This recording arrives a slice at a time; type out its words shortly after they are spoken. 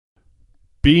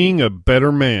Being a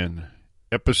Better Man,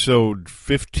 Episode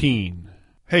 15.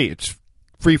 Hey, it's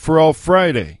Free for All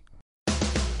Friday.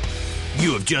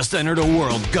 You have just entered a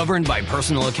world governed by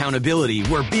personal accountability,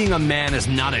 where being a man is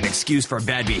not an excuse for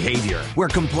bad behavior, where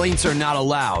complaints are not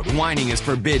allowed, whining is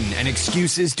forbidden, and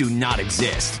excuses do not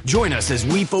exist. Join us as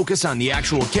we focus on the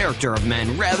actual character of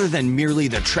men rather than merely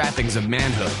the trappings of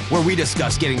manhood, where we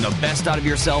discuss getting the best out of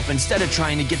yourself instead of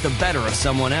trying to get the better of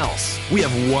someone else. We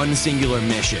have one singular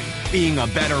mission: being a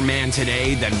better man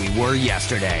today than we were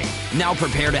yesterday. Now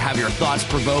prepare to have your thoughts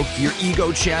provoked, your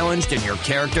ego challenged, and your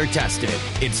character tested.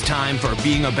 It's time for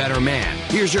Being a Better Man.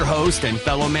 Here's your host and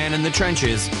fellow man in the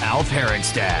trenches, Alf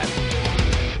Herigstad.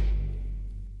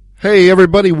 Hey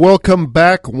everybody, welcome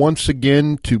back once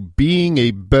again to Being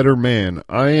a Better Man.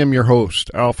 I am your host,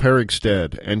 Alf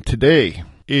Herigstad, and today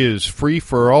is Free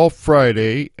for All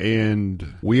Friday,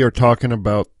 and we are talking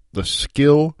about the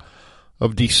skill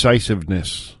of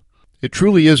decisiveness. It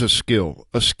truly is a skill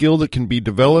that can be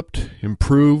developed,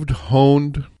 improved,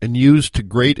 honed, and used to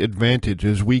great advantage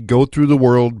as we go through the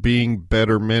world being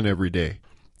better men every day.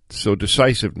 So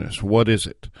decisiveness, what is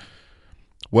it?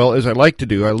 Well, as I like to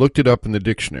do, I looked it up in the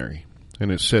dictionary,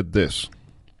 and it said this: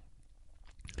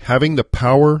 having the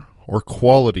power or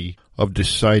quality of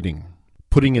deciding,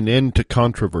 putting an end to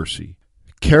controversy,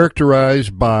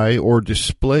 characterized by or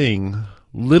displaying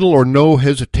little or no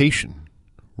hesitation,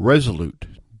 resolute,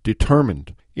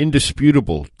 determined,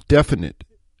 indisputable, definite,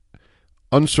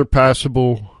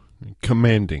 unsurpassable,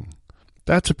 commanding.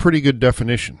 That's a pretty good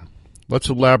definition. Let's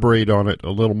elaborate on it a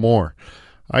little more.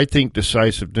 I think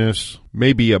decisiveness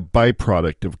may be a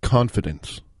byproduct of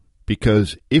confidence,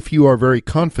 because if you are very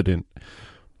confident,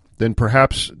 then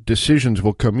perhaps decisions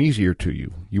will come easier to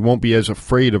you. You won't be as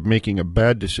afraid of making a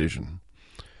bad decision.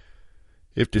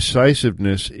 If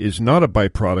decisiveness is not a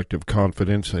byproduct of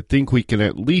confidence, I think we can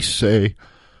at least say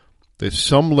that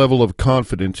some level of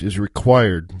confidence is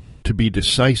required to be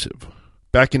decisive.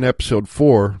 Back in episode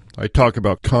 4, I talk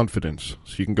about confidence,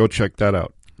 so you can go check that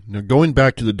out. Now, going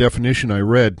back to the definition I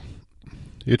read,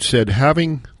 it said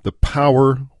having the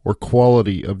power or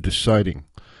quality of deciding.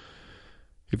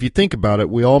 If you think about it,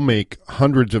 we all make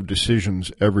hundreds of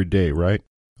decisions every day, right?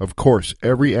 Of course,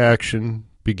 every action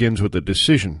begins with a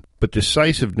decision, but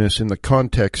decisiveness in the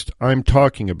context I'm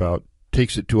talking about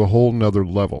takes it to a whole nother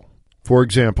level. For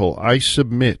example, I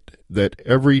submit that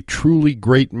every truly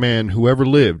great man who ever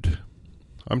lived,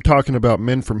 I'm talking about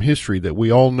men from history that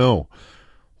we all know,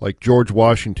 like George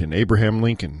Washington, Abraham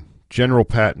Lincoln, General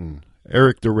Patton,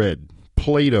 Eric the Red,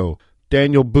 Plato,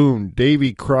 Daniel Boone,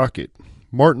 Davy Crockett,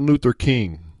 Martin Luther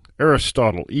King,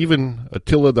 Aristotle, even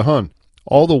Attila the Hun.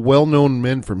 All the well-known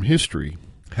men from history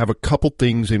have a couple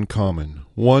things in common.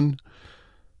 One,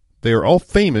 they are all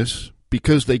famous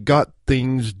because they got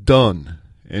things done.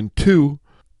 And two,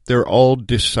 they're all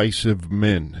decisive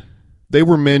men. They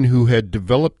were men who had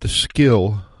developed the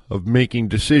skill of making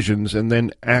decisions and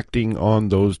then acting on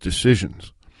those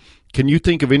decisions. Can you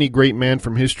think of any great man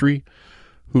from history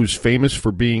who's famous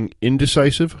for being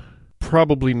indecisive?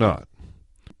 Probably not.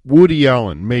 Woody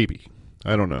Allen, maybe.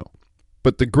 I don't know.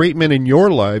 But the great men in your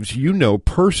lives you know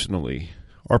personally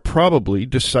are probably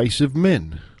decisive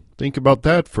men. Think about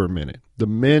that for a minute. The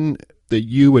men that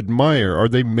you admire, are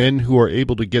they men who are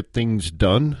able to get things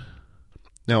done?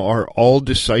 Now, are all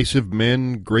decisive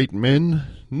men great men?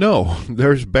 No,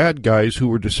 there's bad guys who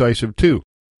were decisive too,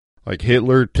 like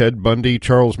Hitler, Ted Bundy,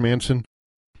 Charles Manson.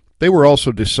 They were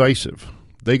also decisive.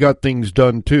 They got things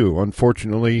done too.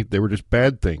 Unfortunately, they were just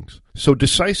bad things. So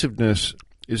decisiveness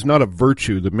is not a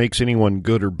virtue that makes anyone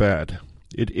good or bad.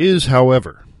 It is,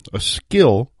 however, a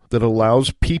skill that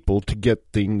allows people to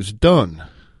get things done.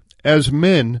 As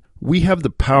men, we have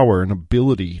the power and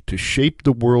ability to shape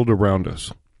the world around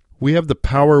us. We have the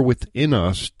power within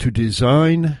us to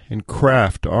design and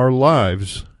craft our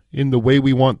lives in the way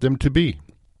we want them to be.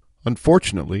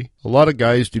 Unfortunately, a lot of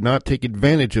guys do not take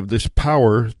advantage of this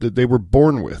power that they were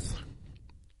born with.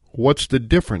 What's the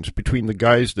difference between the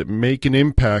guys that make an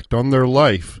impact on their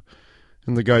life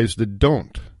and the guys that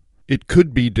don't? It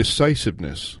could be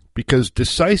decisiveness, because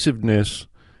decisiveness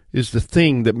is the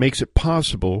thing that makes it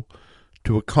possible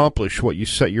to accomplish what you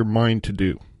set your mind to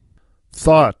do.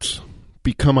 Thoughts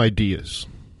become ideas,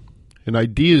 and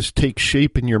ideas take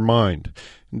shape in your mind,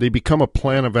 and they become a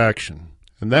plan of action.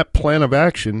 And that plan of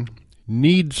action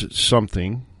needs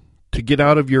something to get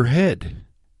out of your head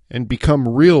and become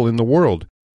real in the world.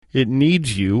 It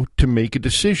needs you to make a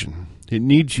decision. It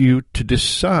needs you to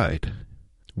decide.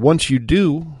 Once you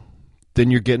do, then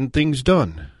you're getting things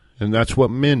done, and that's what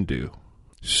men do.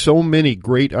 So many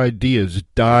great ideas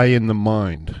die in the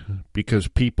mind because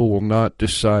people will not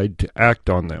decide to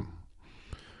act on them.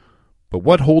 But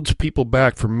what holds people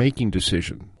back from making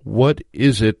decisions? What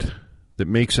is it that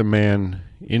makes a man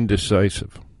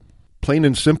indecisive? Plain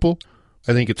and simple,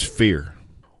 I think it's fear,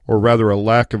 or rather a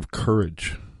lack of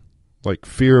courage. Like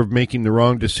fear of making the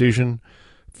wrong decision,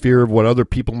 fear of what other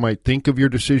people might think of your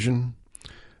decision,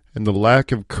 and the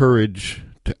lack of courage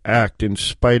to act in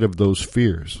spite of those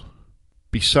fears.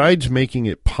 Besides making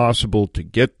it possible to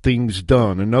get things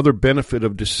done, another benefit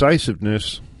of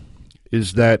decisiveness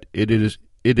is that it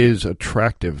is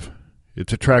attractive.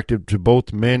 It's attractive to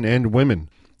both men and women.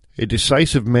 A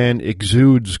decisive man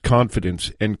exudes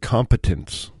confidence and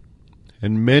competence,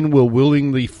 and men will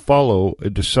willingly follow a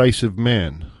decisive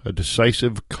man, a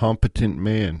decisive, competent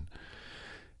man.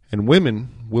 And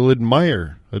women will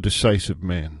admire a decisive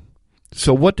man.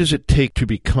 So what does it take to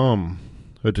become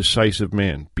a decisive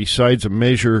man, besides a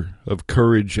measure of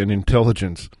courage and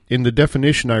intelligence? In the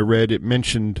definition I read, it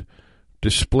mentioned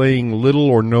displaying little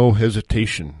or no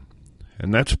hesitation.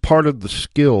 And that's part of the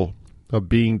skill of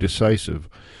being decisive,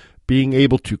 being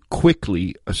able to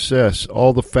quickly assess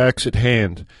all the facts at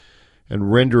hand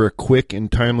and render a quick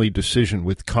and timely decision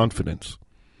with confidence.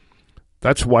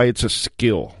 That's why it's a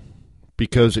skill,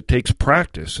 because it takes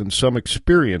practice and some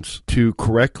experience to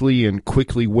correctly and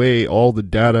quickly weigh all the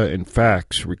data and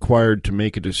facts required to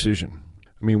make a decision.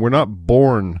 I mean, we're not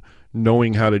born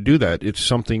knowing how to do that. It's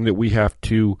something that we have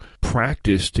to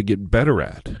practice to get better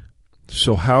at.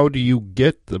 So how do you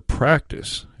get the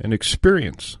practice and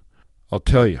experience? I'll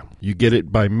tell you, you get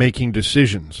it by making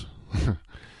decisions.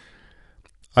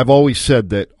 I've always said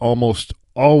that almost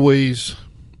always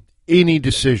any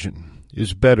decision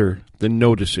is better than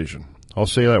no decision. I'll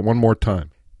say that one more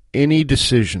time. Any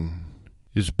decision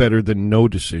is better than no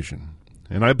decision.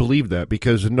 And I believe that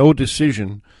because no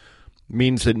decision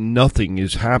means that nothing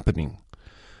is happening.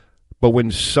 But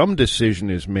when some decision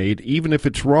is made, even if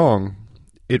it's wrong,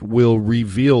 it will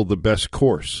reveal the best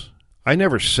course. I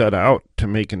never set out to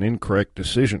make an incorrect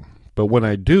decision, but when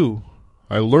I do,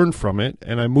 I learn from it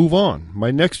and I move on.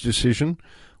 My next decision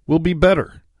will be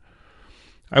better.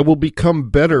 I will become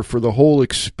better for the whole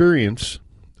experience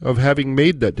of having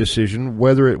made that decision,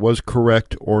 whether it was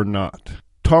correct or not.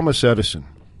 Thomas Edison,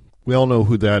 we all know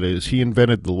who that is. He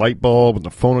invented the light bulb and the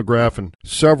phonograph and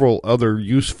several other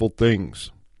useful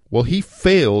things. Well, he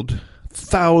failed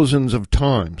thousands of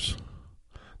times.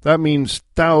 That means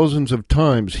thousands of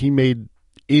times he made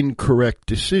incorrect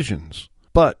decisions.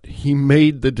 But he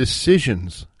made the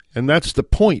decisions, and that's the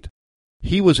point.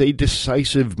 He was a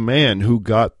decisive man who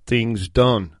got things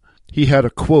done. He had a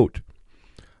quote,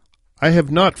 "I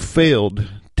have not failed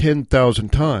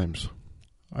 10,000 times.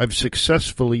 I've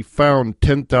successfully found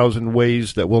 10,000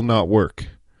 ways that will not work."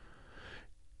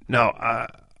 Now,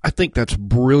 I think that's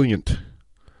brilliant.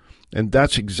 And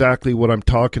that's exactly what I'm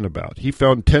talking about. He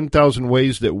found 10,000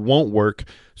 ways that won't work,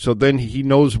 so then he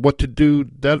knows what to do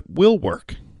that will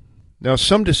work. Now,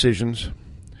 some decisions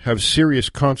have serious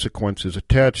consequences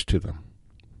attached to them.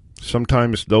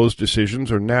 Sometimes those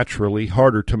decisions are naturally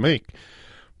harder to make.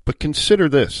 But consider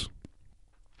this.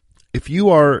 If you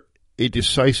are a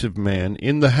decisive man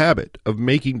in the habit of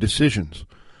making decisions,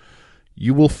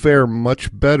 you will fare much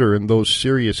better in those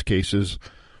serious cases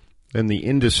than the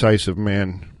indecisive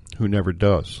man who never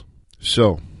does.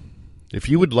 So, if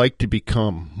you would like to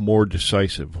become more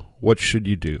decisive, what should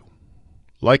you do?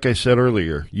 Like I said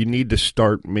earlier, you need to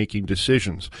start making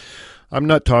decisions. I'm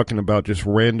not talking about just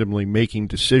randomly making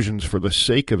decisions for the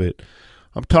sake of it.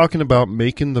 I'm talking about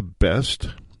making the best,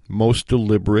 most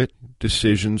deliberate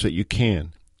decisions that you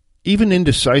can. Even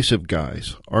indecisive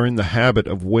guys are in the habit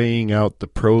of weighing out the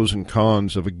pros and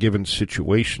cons of a given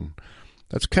situation.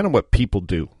 That's kind of what people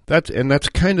do. That's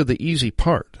kind of the easy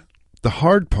part. The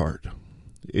hard part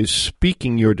is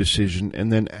speaking your decision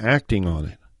and then acting on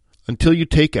it. Until you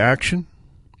take action,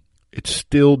 it's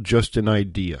still just an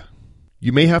idea.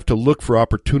 You may have to look for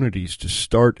opportunities to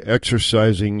start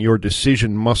exercising your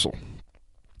decision muscle.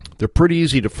 They're pretty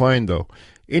easy to find, though.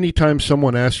 Anytime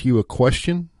someone asks you a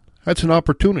question, that's an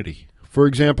opportunity. For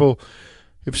example,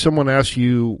 if someone asks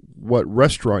you what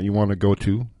restaurant you want to go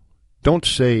to, don't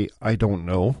say, "I don't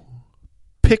know."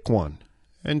 Pick one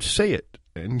and say it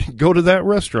and go to that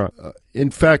restaurant.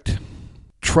 In fact,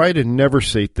 try to never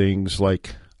say things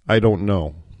like, "I don't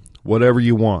know." Whatever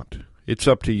you want. It's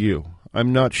up to you.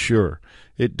 I'm not sure.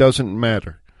 It doesn't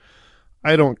matter.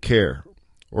 I don't care.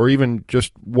 Or even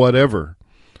just whatever.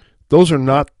 Those are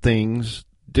not things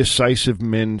decisive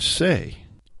men say.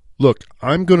 Look,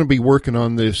 I'm going to be working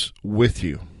on this with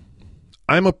you.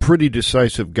 I'm a pretty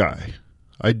decisive guy.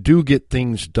 I do get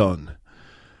things done.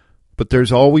 But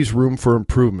there's always room for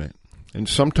improvement. And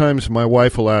sometimes my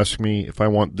wife will ask me if I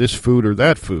want this food or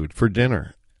that food for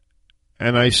dinner.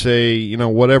 and I say,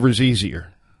 whatever's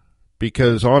easier.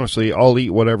 Because honestly, I'll eat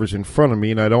whatever's in front of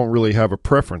me, and I don't really have a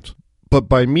preference. But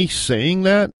by me saying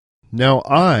that, now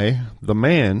I, the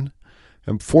man,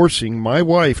 am forcing my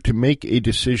wife to make a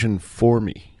decision for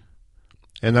me.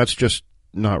 And that's just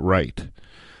not right.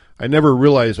 I never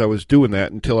realized I was doing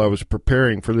that until I was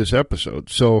preparing for this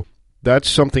episode. So that's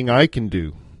something I can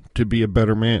do to be a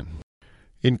better man.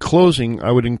 In closing, I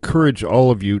would encourage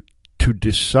all of you to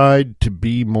decide to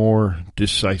be more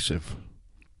decisive,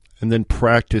 and then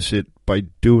practice it by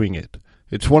doing it.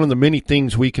 It's one of the many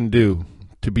things we can do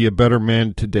to be a better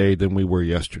man today than we were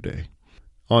yesterday.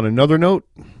 On another note,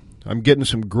 I'm getting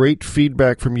some great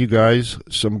feedback from you guys,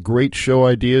 some great show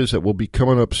ideas that will be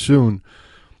coming up soon.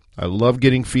 I love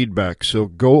getting feedback, so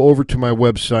go over to my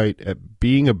website at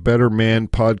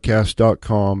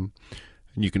beingabettermanpodcast.com,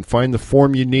 and you can find the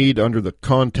form you need under the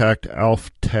Contact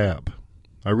Alf tab.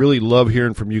 I really love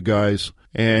hearing from you guys,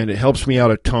 and it helps me out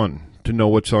a ton to know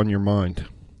what's on your mind.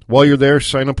 While you're there,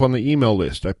 sign up on the email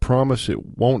list. I promise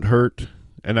it won't hurt,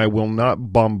 and I will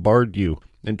not bombard you.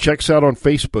 And check us out on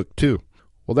Facebook, too.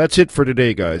 Well, that's it for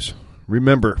today, guys.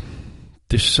 Remember,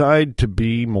 decide to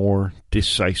be more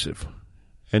decisive.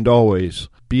 And always,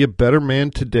 be a better man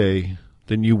today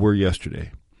than you were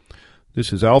yesterday.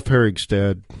 This is Alf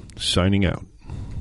Herigstad, signing out.